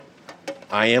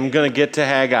I am going to get to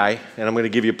Haggai, and I'm going to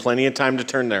give you plenty of time to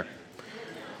turn there.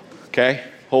 Okay?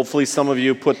 Hopefully some of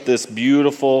you put this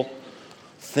beautiful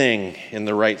thing in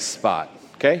the right spot.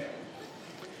 Okay?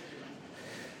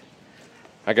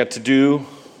 I got to do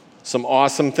some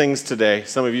awesome things today.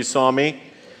 Some of you saw me.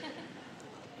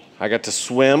 I got to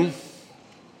swim.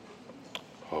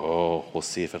 Oh, we'll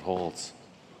see if it holds.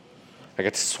 I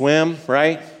got to swim,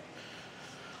 right?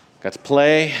 Got to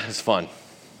play. It was fun.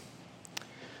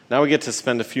 Now we get to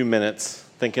spend a few minutes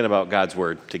thinking about God's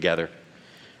Word together.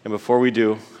 And before we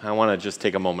do, I want to just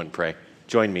take a moment and pray.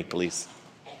 Join me, please.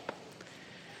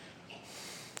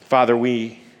 Father,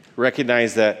 we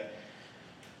recognize that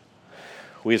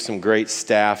we have some great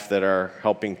staff that are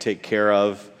helping take care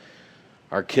of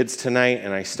our kids tonight,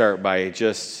 and I start by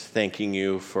just thanking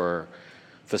you for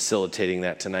facilitating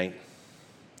that tonight.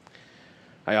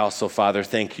 I also, Father,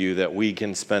 thank you that we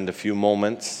can spend a few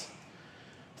moments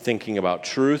thinking about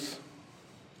truth.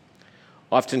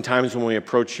 Oftentimes when we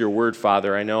approach your word,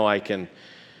 Father, I know I can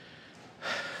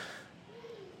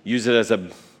use it as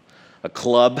a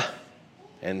club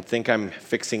and think I'm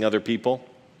fixing other people.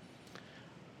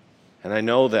 And I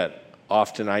know that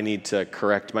often I need to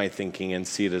correct my thinking and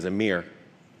see it as a mirror.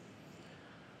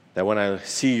 That when I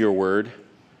see your word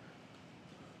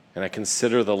and I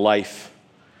consider the life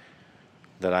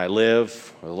that I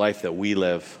live, or the life that we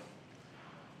live,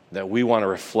 that we want to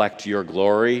reflect your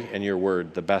glory and your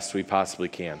word the best we possibly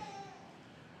can.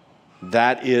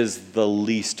 That is the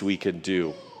least we could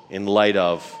do in light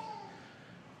of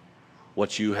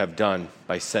what you have done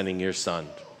by sending your Son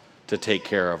to take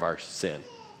care of our sin,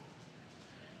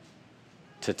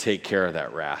 to take care of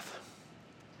that wrath.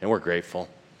 And we're grateful.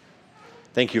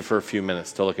 Thank you for a few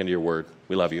minutes to look into your word.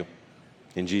 We love you.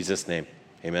 In Jesus' name,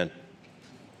 amen.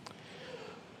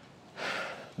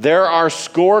 There are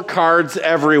scorecards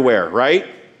everywhere, right?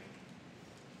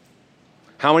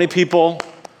 How many people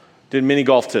did mini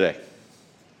golf today?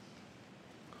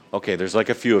 Okay, there's like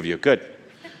a few of you. Good.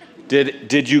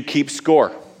 Did you keep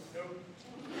score?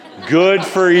 Good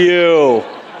for you.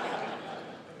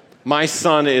 My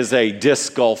son is a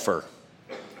disc golfer.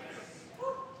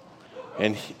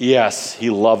 And yes,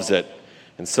 he loves it.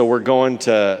 And so we're going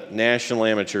to National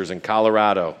Amateurs in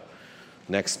Colorado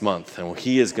next month, and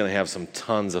he is going to have some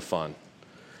tons of fun.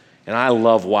 And I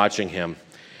love watching him.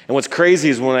 And what's crazy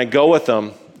is when I go with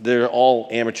them, they're all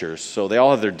amateurs, so they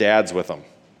all have their dads with them.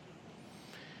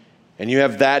 And you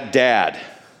have that dad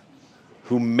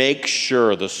who makes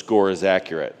sure the score is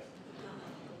accurate.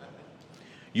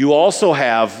 You also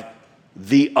have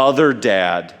the other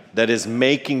dad that is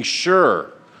making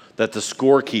sure that the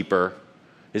scorekeeper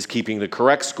is keeping the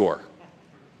correct score.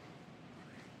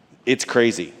 It's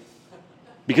crazy.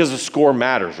 Because the score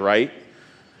matters, right?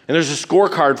 And there's a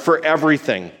scorecard for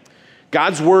everything.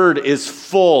 God's word is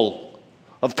full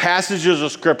of passages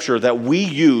of scripture that we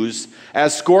use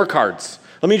as scorecards.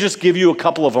 Let me just give you a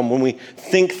couple of them when we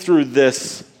think through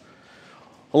this.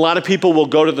 A lot of people will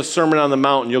go to the Sermon on the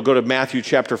Mount, and you'll go to Matthew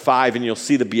chapter 5, and you'll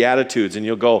see the Beatitudes, and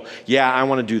you'll go, yeah, I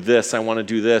want to do this, I want to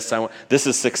do this, this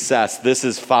is success, this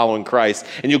is following Christ.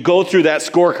 And you'll go through that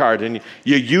scorecard, and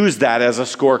you use that as a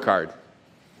scorecard.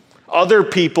 Other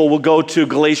people will go to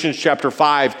Galatians chapter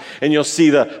 5, and you'll see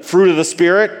the fruit of the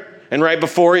Spirit, and right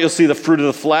before it, you'll see the fruit of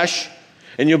the flesh,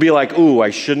 and you'll be like, ooh, I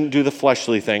shouldn't do the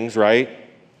fleshly things, right?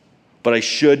 But I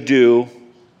should do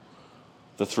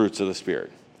the fruits of the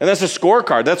Spirit. And that's a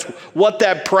scorecard. That's what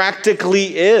that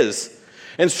practically is.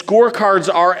 And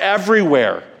scorecards are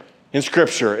everywhere in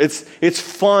Scripture. It's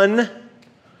fun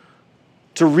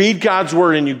to read God's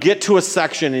Word, and you get to a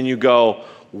section, and you go,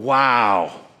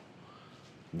 wow.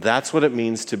 That's what it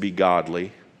means to be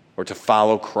godly or to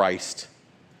follow Christ.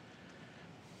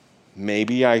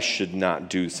 Maybe I should not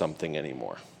do something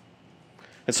anymore.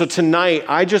 And so tonight,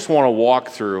 I just want to walk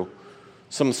through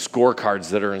some scorecards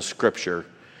that are in Scripture.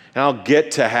 And I'll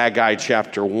get to Haggai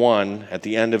chapter 1 at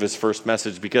the end of his first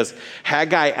message, because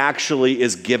Haggai actually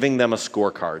is giving them a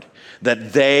scorecard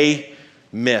that they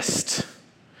missed.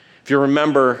 If you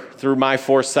remember through my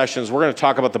 4 sessions, we're going to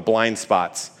talk about the blind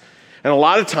spots. And a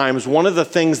lot of times, one of the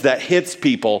things that hits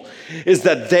people is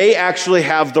that they actually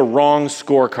have the wrong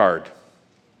scorecard.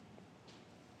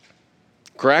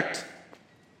 Correct?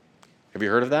 Have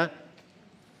you heard of that?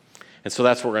 And so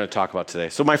that's what we're going to talk about today.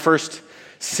 So my first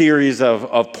series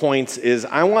of points is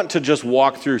I want to just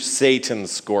walk through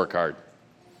Satan's scorecard.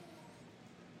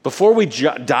 Before we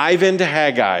dive into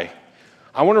Haggai,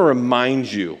 I want to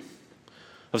remind you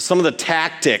of some of the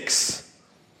tactics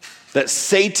that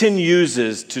Satan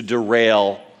uses to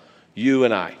derail you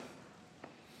and I.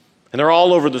 And they're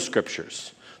all over the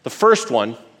Scriptures. The first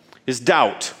one is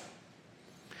doubt.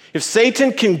 If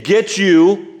Satan can get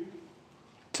you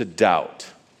to doubt,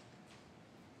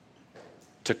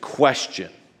 to question,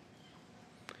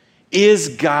 is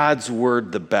God's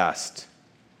word the best?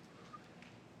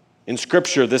 In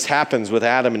Scripture, this happens with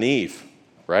Adam and Eve,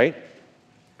 right?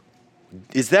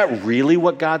 Is that really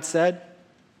what God said?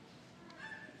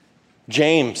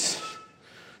 James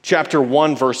chapter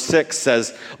 1, verse 6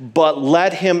 says, "But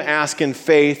let him ask in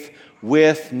faith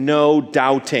with no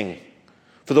doubting.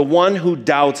 For the one who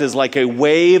doubts is like a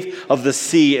wave of the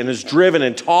sea and is driven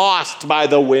and tossed by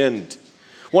the wind."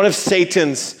 One of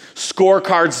Satan's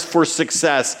scorecards for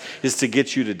success is to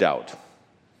get you to doubt.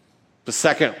 The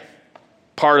second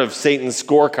part of Satan's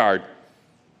scorecard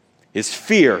is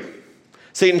fear.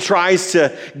 Satan tries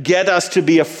to get us to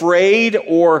be afraid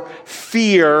or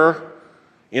fear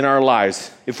in our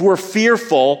lives. If we're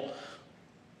fearful,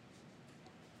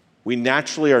 we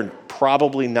naturally are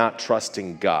probably not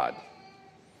trusting God.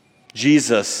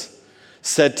 Jesus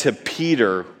said to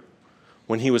Peter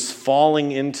when he was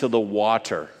falling into the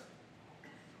water,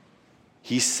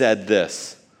 he said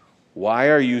this, "Why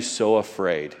are you so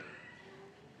afraid?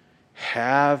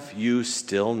 Have you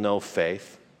still no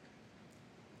faith?"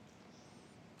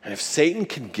 And if Satan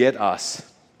can get us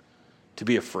to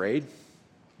be afraid,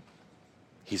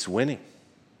 he's winning.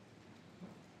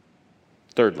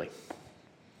 Thirdly,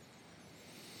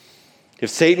 if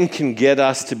Satan can get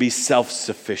us to be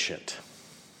self-sufficient,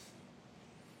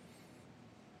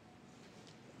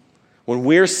 when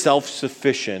we're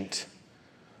self-sufficient,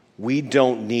 we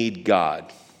don't need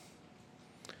God.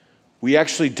 We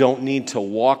actually don't need to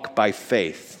walk by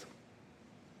faith.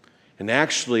 And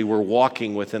actually, we're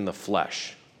walking within the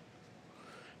flesh.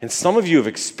 And some of you have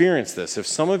experienced this. If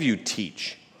some of you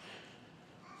teach,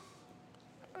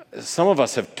 some of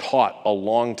us have taught a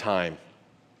long time,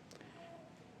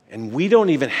 and we don't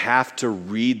even have to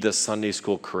read the Sunday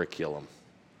school curriculum.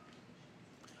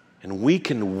 And we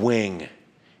can wing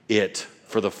it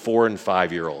for the 4 and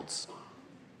 5-year-olds.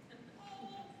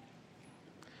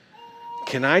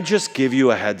 Can I just give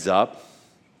you a heads up?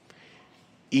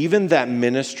 Even that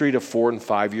ministry to 4 and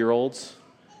 5-year-olds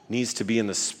needs to be in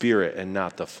the spirit and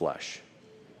not the flesh.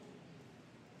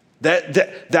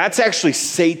 That's actually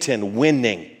Satan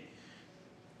winning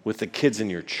with the kids in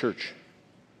your church.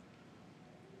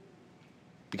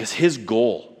 Because his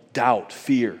goal, doubt,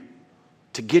 fear,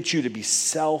 to get you to be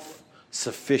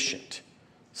self-sufficient.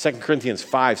 2 Corinthians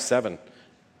 5:7,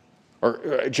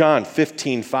 or John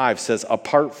 15:5 says,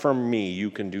 "Apart from me,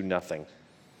 you can do nothing."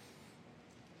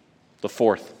 The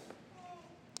fourth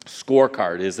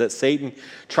scorecard is that Satan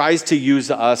tries to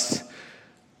use us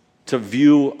to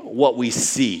view what we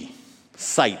see.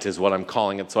 Sight is what I'm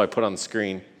calling it, so I put on the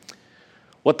screen.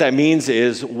 What that means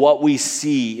is what we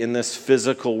see in this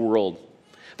physical world.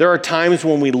 There are times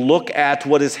when we look at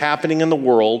what is happening in the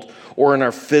world or in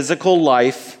our physical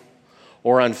life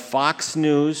or on Fox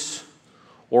News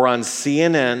or on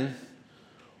CNN,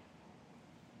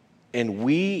 and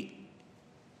we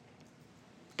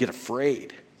get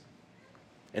afraid.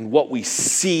 And what we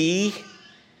see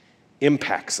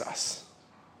impacts us.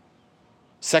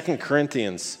 2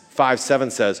 Corinthians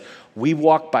 5:7 says, "We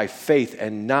walk by faith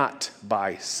and not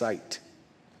by sight."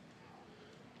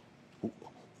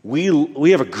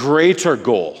 We have a greater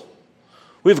goal.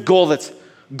 We have a goal that's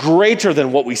greater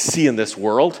than what we see in this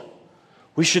world.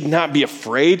 We should not be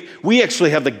afraid. We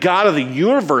actually have the God of the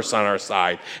universe on our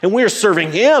side, and we are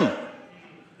serving him.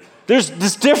 There's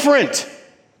this different,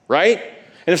 right?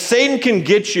 And if Satan can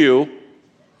get you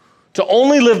to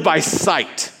only live by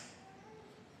sight,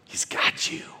 he's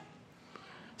got you.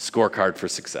 Scorecard for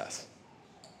success.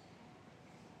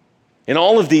 In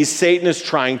all of these, Satan is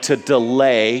trying to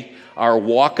delay our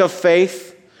walk of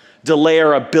faith, delay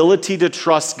our ability to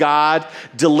trust God,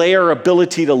 delay our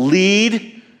ability to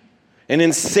lead. And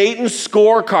in Satan's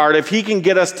scorecard, if he can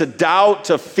get us to doubt,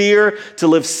 to fear, to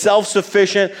live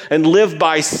self-sufficient, and live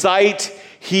by sight,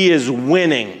 he is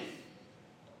winning.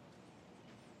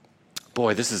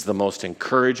 Boy, this is the most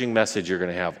encouraging message you're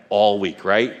going to have all week,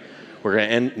 right? We're going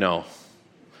to end, no.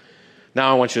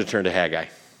 Now I want you to turn to Haggai,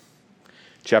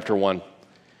 chapter 1.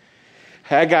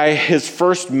 Haggai, his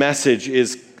first message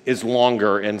is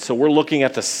longer, and so we're looking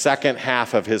at the second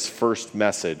half of his first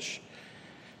message.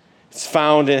 It's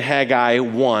found in Haggai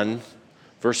 1,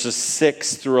 verses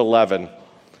 6 through 11.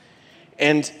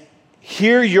 And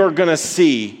here you're going to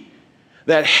see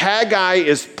that Haggai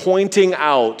is pointing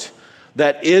out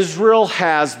that Israel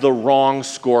has the wrong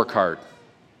scorecard.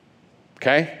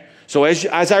 Okay? So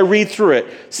as I read through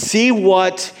it, see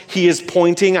what he is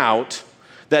pointing out,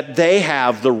 that they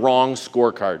have the wrong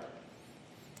scorecard.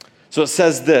 So it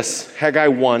says this, Haggai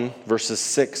 1, verses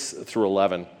 6 through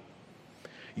 11.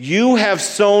 You have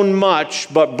sown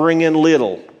much, but bring in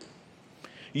little.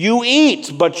 You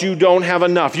eat, but you don't have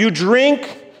enough. You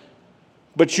drink,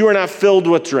 but you are not filled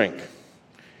with drink.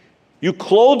 You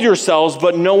clothe yourselves,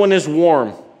 but no one is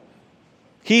warm.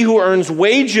 He who earns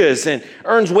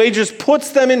wages puts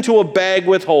them into a bag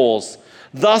with holes.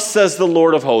 Thus says the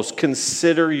Lord of hosts,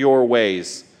 consider your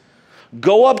ways.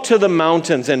 Go up to the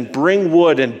mountains and bring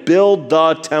wood and build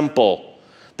the temple,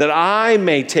 that I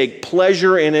may take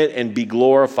pleasure in it and be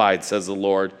glorified, says the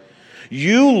Lord.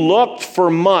 You looked for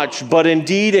much, but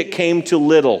indeed it came to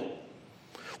little.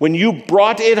 When you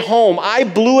brought it home, I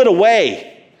blew it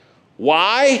away.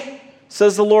 Why,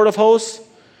 says the Lord of hosts?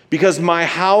 Because my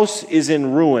house is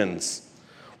in ruins,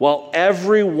 while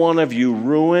every one of you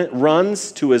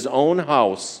runs to his own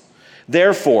house.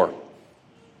 Therefore,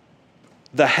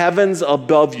 the heavens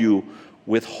above you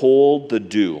withhold the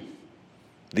dew.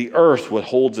 The earth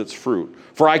withholds its fruit.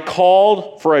 For I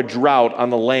called for a drought on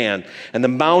the land, and the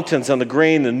mountains on the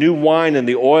grain, the new wine and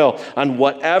the oil, on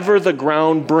whatever the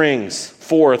ground brings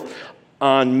forth,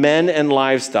 on men and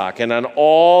livestock, and on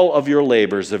all of your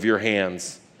labors of your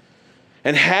hands.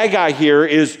 And Haggai here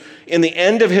is, in the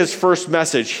end of his first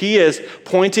message, he is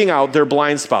pointing out their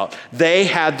blind spot. They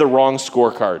had the wrong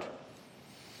scorecard.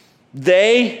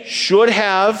 They should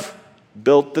have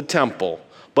built the temple,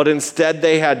 but instead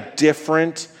they had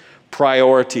different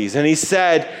priorities. And he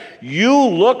said, you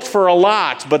looked for a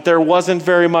lot, but there wasn't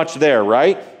very much there,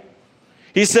 right?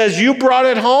 He says, you brought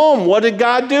it home. What did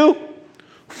God do?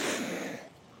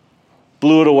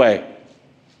 Blew it away.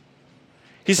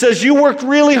 He says, you worked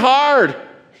really hard,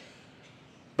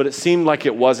 but it seemed like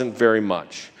it wasn't very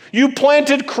much. You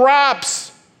planted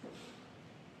crops,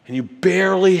 and you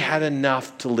barely had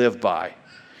enough to live by.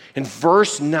 And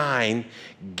verse 9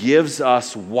 gives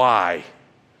us why.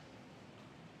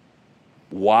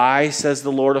 Why, says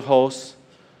the Lord of hosts?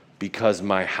 Because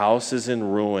my house is in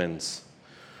ruins,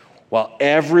 while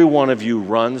every one of you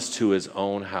runs to his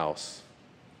own house.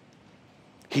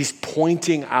 He's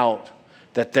pointing out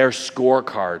that their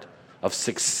scorecard of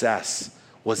success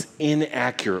was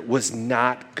inaccurate, was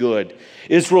not good.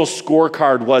 Israel's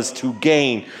scorecard was to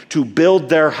gain, to build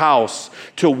their house,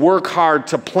 to work hard,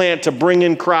 to plant, to bring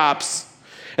in crops.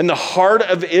 And the heart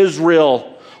of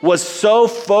Israel was so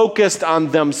focused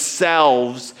on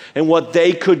themselves and what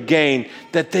they could gain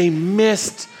that they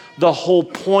missed the whole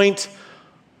point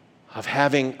of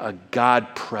having a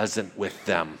God present with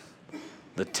them,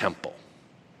 the temple.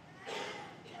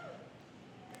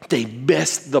 They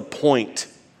missed the point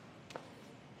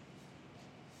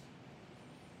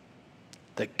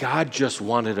that God just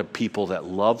wanted a people that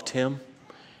loved him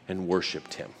and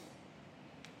worshiped him.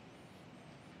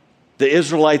 The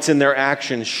Israelites in their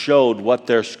actions showed what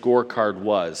their scorecard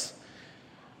was.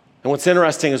 And what's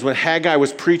interesting is when Haggai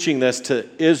was preaching this to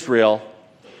Israel,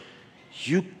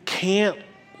 you can't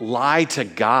lie to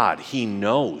God. He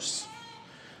knows.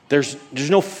 There's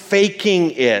no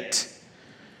faking it.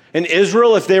 In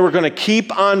Israel, if they were going to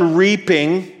keep on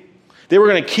reaping, they were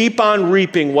going to keep on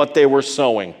reaping what they were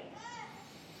sowing.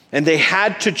 And they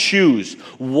had to choose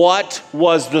what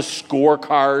was the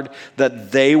scorecard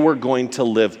that they were going to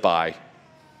live by.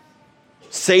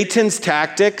 Satan's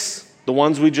tactics, the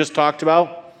ones we just talked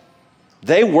about,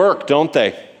 they work, don't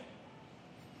they?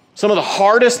 Some of the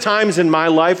hardest times in my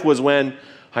life was when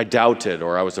I doubted,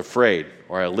 or I was afraid,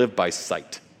 or I lived by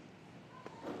sight.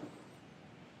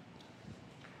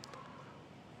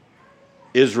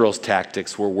 Israel's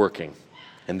tactics were working,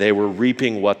 and they were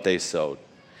reaping what they sowed.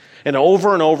 And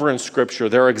over in Scripture,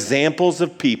 there are examples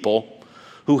of people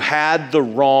who had the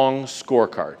wrong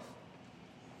scorecard.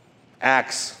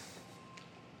 Acts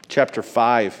chapter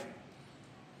 5.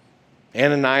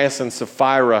 Ananias and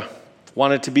Sapphira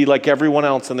wanted to be like everyone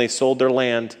else, and they sold their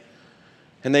land,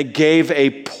 and they gave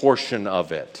a portion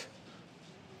of it,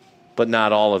 but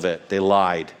not all of it. They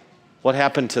lied. What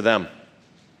happened to them?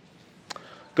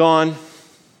 Gone.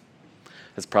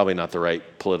 That's probably not the right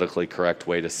politically correct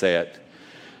way to say it.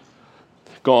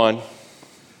 Gone.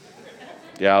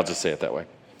 Yeah, I'll just say it that way.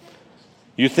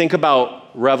 You think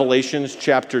about Revelations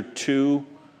chapter 2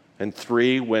 and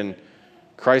 3 when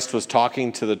Christ was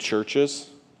talking to the churches.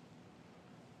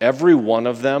 Every one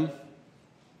of them,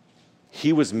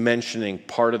 he was mentioning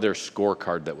part of their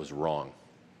scorecard that was wrong.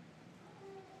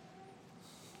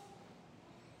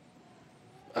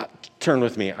 Turn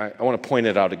with me. I want to point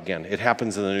it out again. It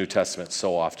happens in the New Testament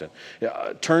so often.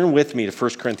 Turn with me to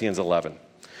 1 Corinthians 11.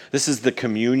 This is the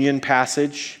communion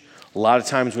passage. A lot of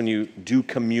times when you do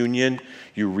communion,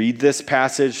 you read this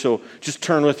passage. So just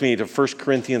turn with me to 1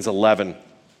 Corinthians 11.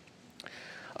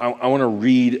 I want to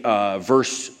read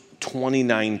verse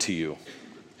 29 to you.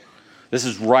 This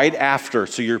is right after,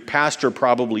 so your pastor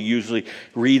probably usually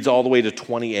reads all the way to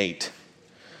 28.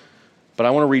 But I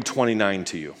want to read 29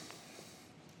 to you.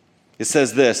 It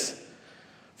says this,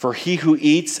 "For he who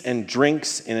eats and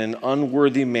drinks in an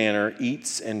unworthy manner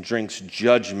eats and drinks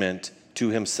judgment to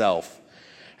himself,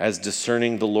 as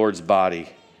discerning the Lord's body.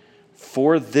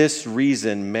 For this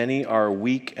reason many are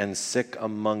weak and sick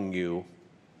among you,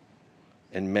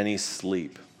 and many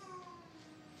sleep."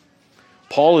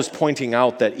 Paul is pointing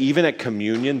out that even at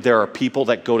communion, there are people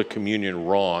that go to communion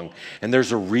wrong, and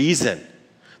there's a reason.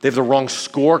 They have the wrong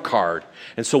scorecard.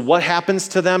 And so what happens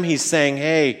to them? He's saying,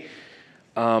 hey,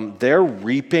 they're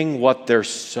reaping what they're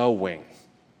sowing.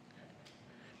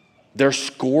 Their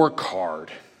scorecard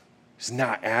is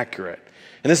not accurate.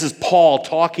 And this is Paul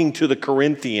talking to the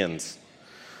Corinthians,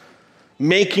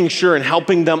 making sure and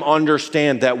helping them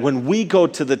understand that when we go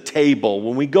to the table,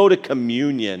 when we go to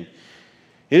communion,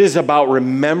 it is about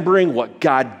remembering what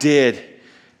God did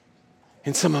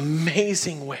in some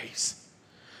amazing ways.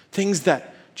 Things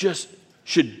that just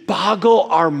should boggle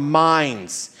our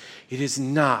minds. It is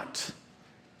not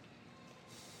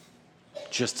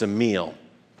just a meal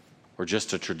or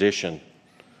just a tradition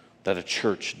that a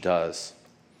church does.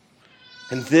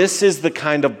 And this is the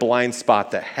kind of blind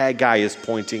spot that Haggai is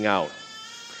pointing out.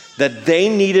 That they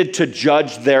needed to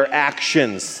judge their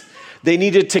actions. They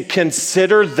needed to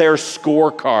consider their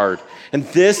scorecard. And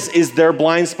this is their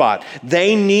blind spot.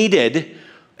 They needed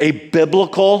a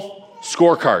biblical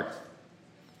scorecard.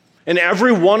 And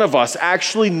every one of us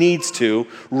actually needs to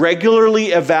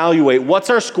regularly evaluate what's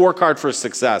our scorecard for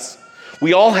success.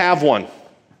 We all have one.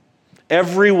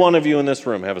 Every one of you in this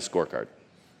room have a scorecard.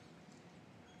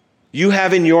 You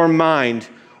have in your mind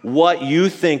what you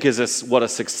think is what a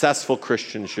successful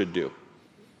Christian should do.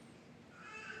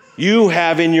 You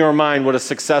have in your mind what a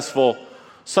successful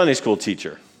Sunday school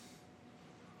teacher,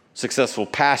 successful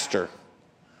pastor,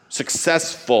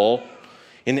 successful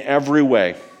in every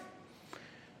way.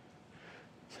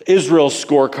 Israel's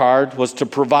scorecard was to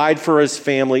provide for his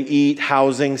family, eat,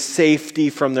 housing, safety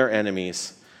from their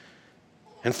enemies.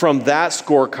 And from that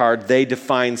scorecard, they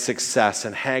define success.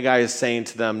 And Haggai is saying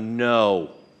to them, no,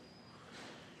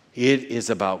 it is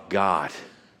about God.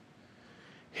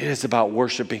 It is about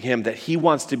worshiping him, that he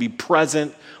wants to be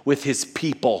present with his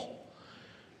people.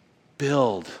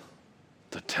 Build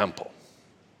the temple.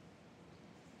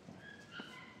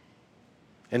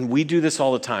 And we do this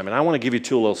all the time. And I want to give you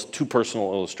two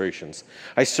personal illustrations.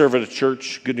 I serve at a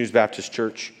church, Good News Baptist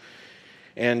Church.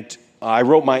 And I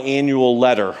wrote my annual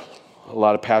letter. A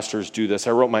lot of pastors do this.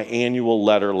 I wrote my annual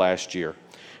letter last year.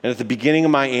 And at the beginning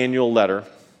of my annual letter,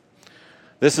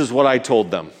 this is what I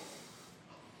told them.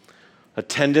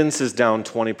 Attendance is down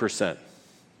 20%.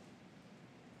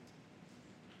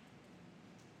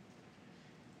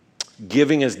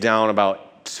 Giving is down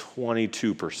about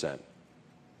 22%.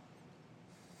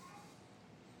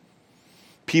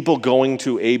 People going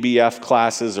to ABF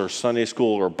classes or Sunday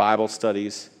school or Bible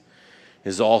studies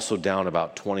is also down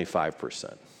about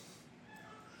 25%.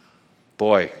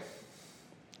 Boy,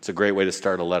 it's a great way to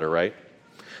start a letter, right?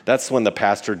 That's when the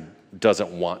pastor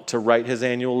doesn't want to write his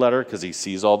annual letter because he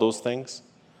sees all those things.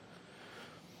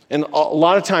 And a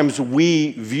lot of times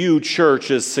we view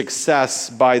church as success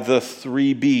by the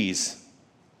 3 B's.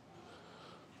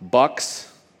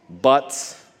 Bucks,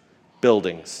 butts,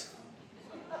 buildings.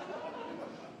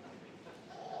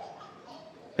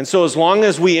 And so as long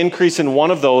as we increase in one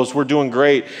of those, we're doing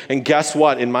great. And guess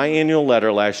what? In my annual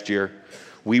letter last year,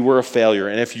 we were a failure.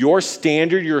 And if your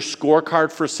standard, your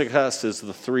scorecard for success is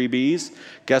the 3 B's,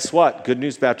 guess what? Good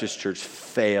News Baptist Church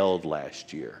failed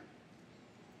last year.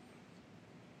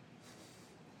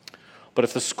 But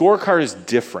if the scorecard is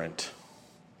different,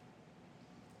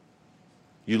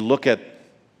 you look at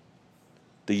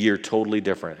the year totally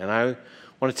different. And I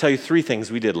want to tell you 3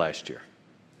 things we did last year.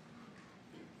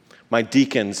 My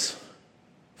deacons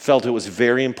felt it was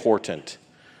very important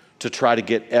to try to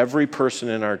get every person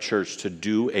in our church to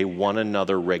do a one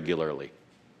another regularly.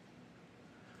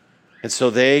 And so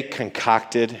they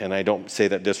concocted, and I don't say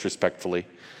that disrespectfully,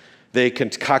 they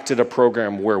concocted a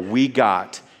program where we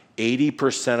got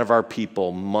 80% of our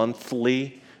people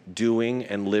monthly doing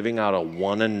and living out a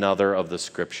one another of the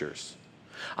scriptures.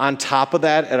 On top of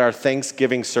that, at our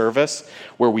Thanksgiving service,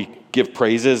 where we give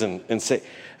praises and say,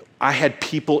 I had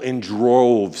people in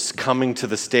droves coming to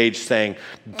the stage saying,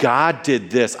 God did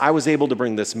this. I was able to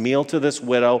bring this meal to this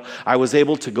widow. I was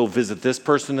able to go visit this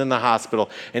person in the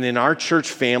hospital. And in our church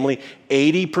family,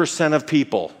 80% of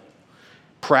people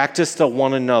practiced a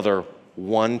one another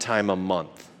one time a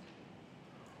month.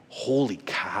 Holy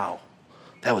cow.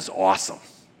 That was awesome.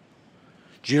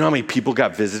 Do you know how many people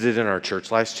got visited in our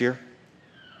church last year?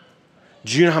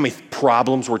 Do you know how many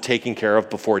problems were taken care of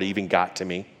before it even got to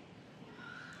me?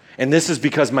 And this is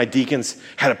because my deacons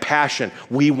had a passion.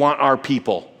 We want our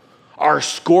people. Our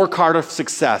scorecard of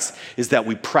success is that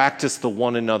we practice the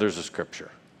one another's of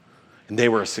Scripture. And they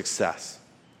were a success.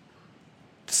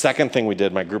 The second thing we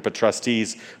did, my group of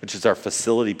trustees, which is our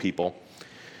facility people,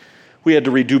 we had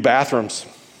to redo bathrooms.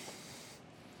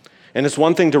 And it's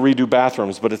one thing to redo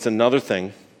bathrooms, but it's another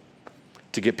thing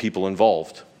to get people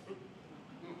involved.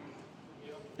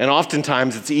 And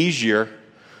oftentimes it's easier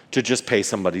to just pay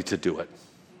somebody to do it,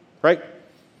 right?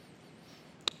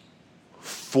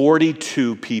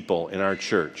 42 people in our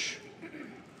church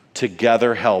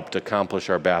together helped accomplish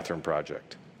our bathroom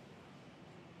project.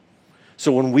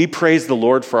 So when we praised the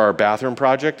Lord for our bathroom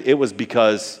project, it was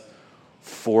because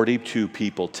 42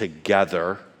 people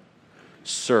together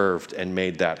served and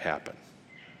made that happen.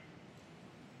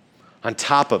 On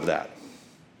top of that,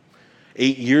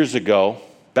 8 years ago,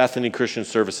 Bethany Christian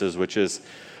Services, which is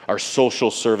our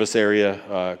social service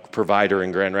area provider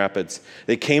in Grand Rapids,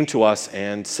 they came to us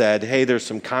and said, hey, there's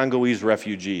some Congolese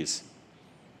refugees.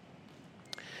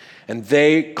 And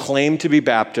they claim to be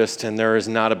Baptist, and there is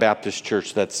not a Baptist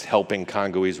church that's helping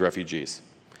Congolese refugees.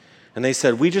 And they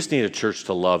said, we just need a church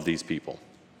to love these people.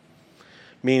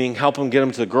 Meaning help them get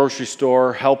them to the grocery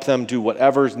store, help them do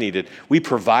whatever is needed. We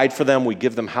provide for them, we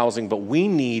give them housing, but we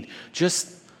need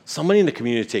just somebody in the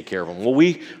community to take care of them. Well,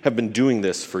 we have been doing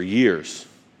this for years.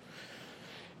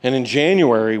 And in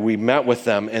January, we met with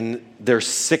them, and there's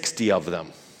 60 of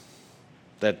them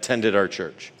that attended our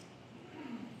church.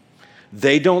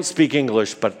 They don't speak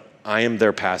English, but I am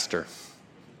their pastor.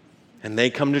 And they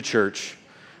come to church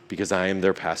because I am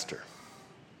their pastor.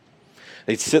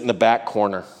 They sit in the back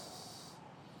corner.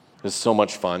 It was so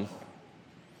much fun.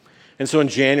 And so in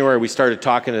January, we started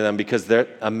talking to them because they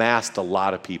amassed a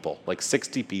lot of people. Like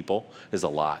 60 people is a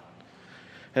lot.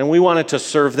 And we wanted to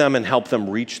serve them and help them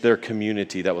reach their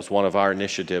community. That was one of our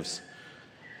initiatives.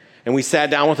 And we sat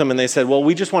down with them and they said, well,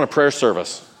 we just want a prayer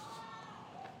service.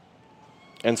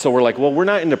 And so we're like, well, we're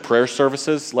not into prayer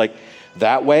services like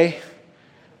that way.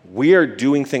 We are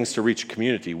doing things to reach a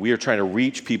community. We are trying to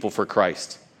reach people for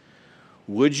Christ.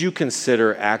 Would you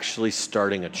consider actually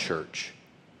starting a church?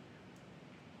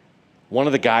 One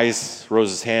of the guys rose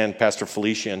his hand, Pastor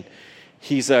Felician.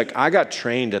 He's like, I got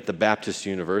trained at the Baptist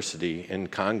University in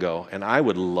Congo, and I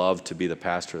would love to be the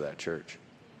pastor of that church.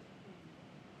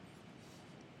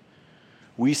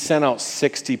 We sent out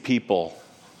 60 people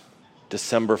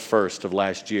December 1st of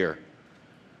last year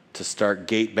to start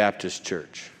Gate Baptist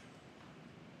Church.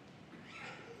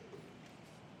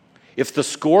 If the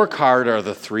scorecard are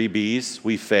the 3 B's,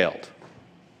 we failed.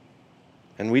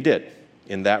 And we did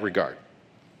in that regard.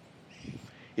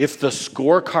 If the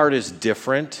scorecard is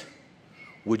different,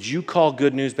 would you call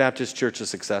Good News Baptist Church a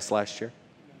success last year?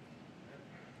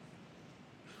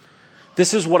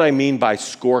 This is what I mean by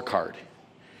scorecard.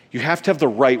 You have to have the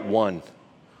right one.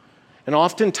 And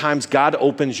oftentimes, God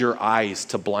opens your eyes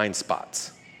to blind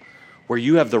spots where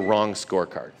you have the wrong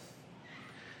scorecard.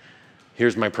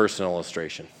 Here's my personal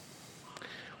illustration.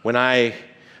 When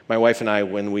my wife and I,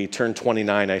 when we turned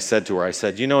 29, I said to her,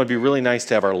 it'd be really nice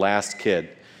to have our last kid,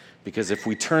 because if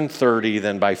we turn 30,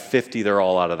 then by 50, they're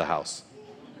all out of the house.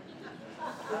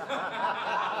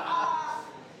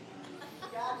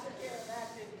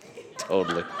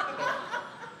 Totally.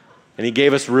 And he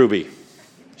gave us Ruby.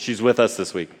 She's with us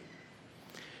this week.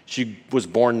 She was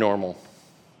born normal.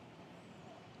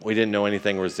 We didn't know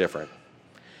anything was different.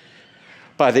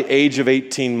 By the age of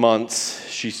 18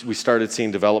 months, we started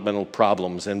seeing developmental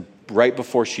problems. And right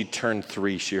before she turned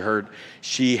 3,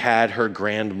 she had her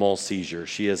grand mal seizure.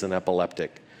 She is an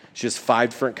epileptic. She has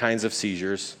 5 different kinds of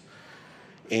seizures.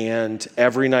 And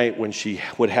every night when she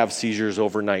would have seizures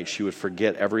overnight, she would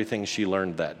forget everything she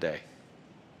learned that day.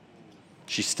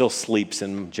 She still sleeps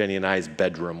in Jenny and I's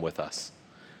bedroom with us.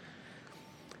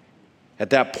 At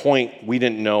that point, we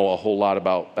didn't know a whole lot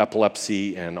about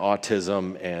epilepsy and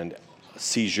autism and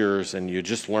seizures, and you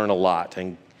just learn a lot.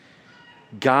 And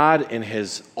God, in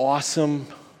his awesome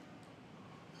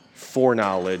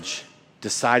foreknowledge,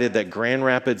 decided that Grand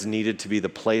Rapids needed to be the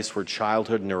place where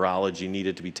childhood neurology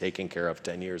needed to be taken care of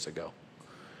 10 years ago.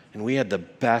 And we had the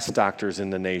best doctors in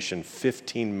the nation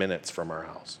 15 minutes from our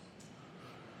house.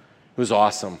 It was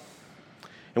awesome.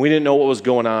 And we didn't know what was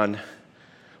going on.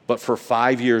 But for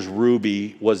 5 years,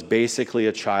 Ruby was basically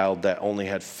a child that only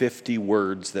had 50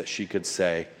 words that she could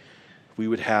say. We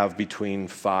would have between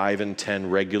 5 and 10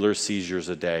 regular seizures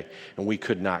a day, and we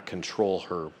could not control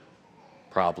her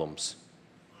problems.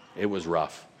 It was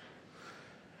rough.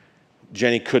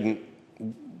 Jenny couldn't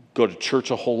go to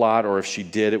church a whole lot, or if she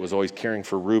did, it was always caring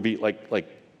for Ruby. Like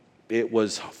it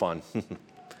was fun.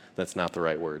 That's not the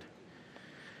right word.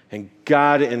 And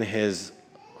God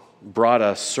brought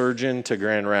a surgeon to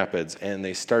Grand Rapids, and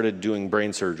they started doing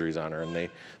brain surgeries on her. And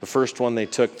the first one, they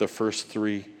took the first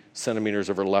 3 centimeters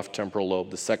of her left temporal lobe.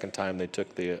 The second time, they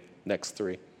took the next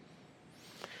 3.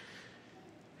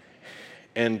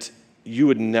 And you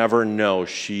would never know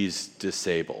she's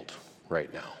disabled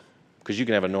right now, because you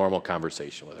can have a normal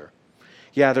conversation with her.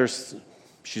 Yeah,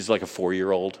 she's like a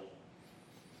 4-year-old.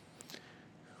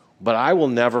 But I will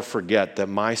never forget that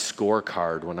my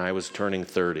scorecard when I was turning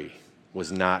 30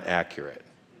 was not accurate.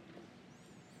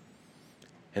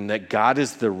 And that God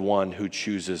is the one who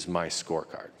chooses my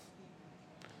scorecard.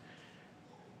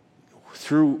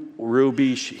 Through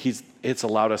Ruby, it's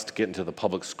allowed us to get into the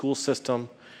public school system.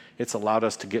 It's allowed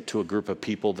us to get to a group of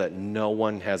people that no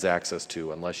one has access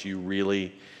to unless you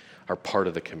really are part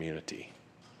of the community.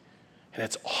 And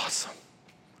it's awesome.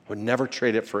 I would never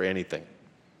trade it for anything.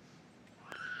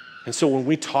 And so when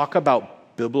we talk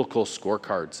about biblical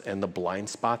scorecards and the blind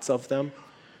spots of them,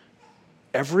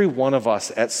 every one of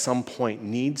us at some point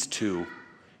needs to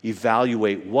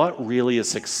evaluate what really is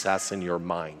success in your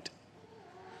mind.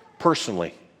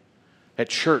 Personally, at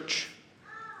church,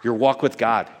 your walk with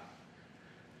God.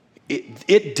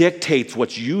 It dictates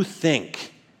what you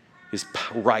think is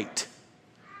right.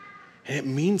 And it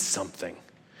means something.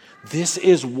 This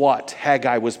is what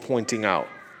Haggai was pointing out.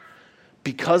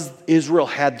 Because Israel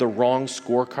had the wrong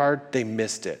scorecard, they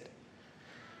missed it.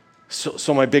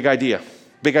 So my big idea.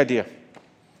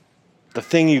 The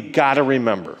thing you got to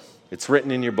remember, it's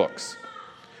written in your books.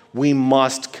 We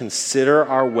must consider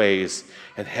our ways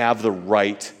and have the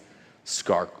right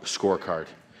scorecard.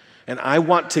 And I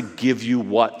want to give you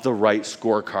what the right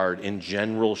scorecard in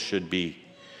general should be.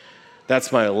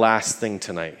 That's my last thing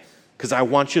tonight. Because I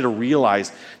want you to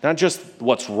realize not just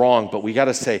what's wrong, but we got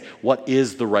to say, what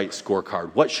is the right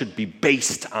scorecard? What should be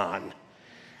based on?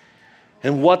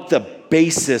 And what the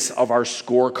basis of our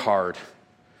scorecard,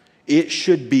 it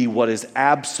should be what is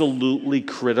absolutely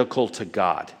critical to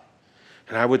God.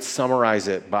 And I would summarize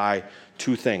it by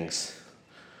 2 things,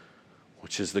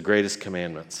 which is the greatest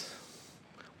commandments.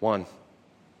 1,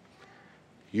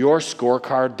 your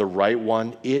scorecard, the right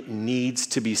one, it needs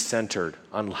to be centered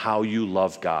on how you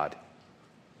love God.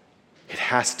 It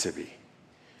has to be.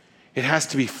 It has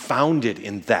to be founded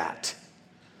in that.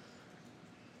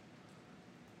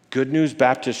 Good News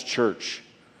Baptist Church,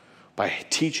 by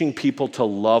teaching people to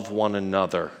love one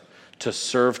another, to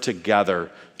serve together,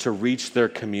 to reach their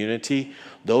community,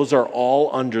 those are all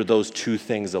under those 2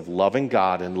 things of loving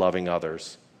God and loving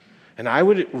others. And I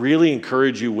would really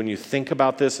encourage you, when you think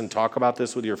about this and talk about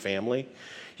this with your family,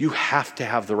 you have to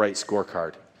have the right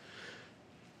scorecard.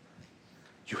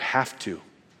 You have to.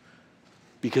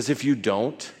 Because if you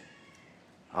don't,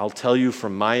 I'll tell you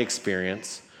from my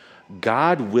experience,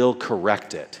 God will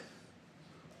correct it.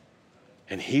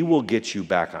 And He will get you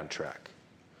back on track.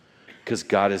 Because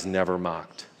God is never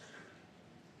mocked.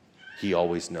 He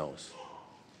always knows.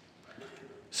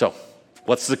 So,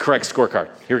 what's the correct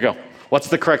scorecard? Here we go. What's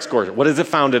the correct scorecard? What is it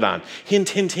founded on? Hint,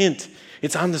 hint, hint.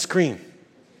 It's on the screen.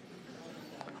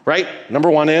 Right? Number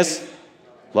 1 is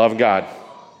love God.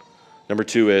 Number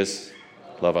 2 is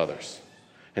love others.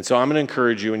 And so I'm going to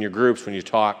encourage you in your groups when you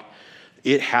talk,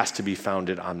 it has to be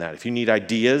founded on that. If you need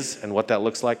ideas and what that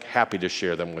looks like, happy to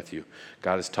share them with you.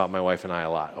 God has taught my wife and I a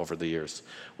lot over the years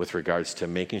with regards to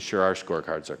making sure our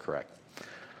scorecards are correct.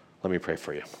 Let me pray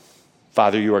for you.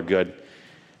 Father, you are good,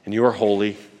 and you are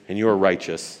holy, and you are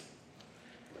righteous,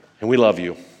 and we love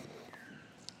you,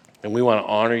 and we want to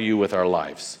honor you with our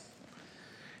lives.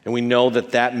 And we know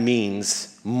that that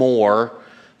means more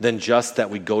than just that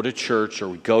we go to church or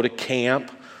we go to camp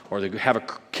or they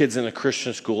have kids in a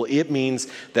Christian school. It means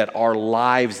that our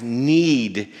lives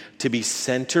need to be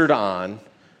centered on,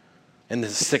 and the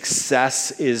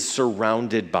success is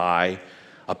surrounded by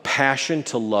a passion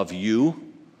to love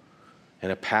you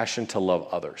and a passion to love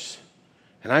others.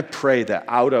 And I pray that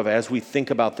as we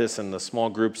think about this in the small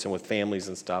groups and with families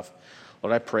and stuff,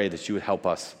 Lord, I pray that you would help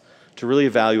us to really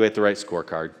evaluate the right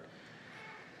scorecard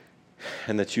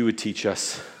and that you would teach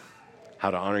us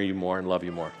how to honor you more and love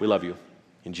you more. We love you.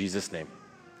 In Jesus' name,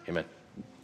 amen.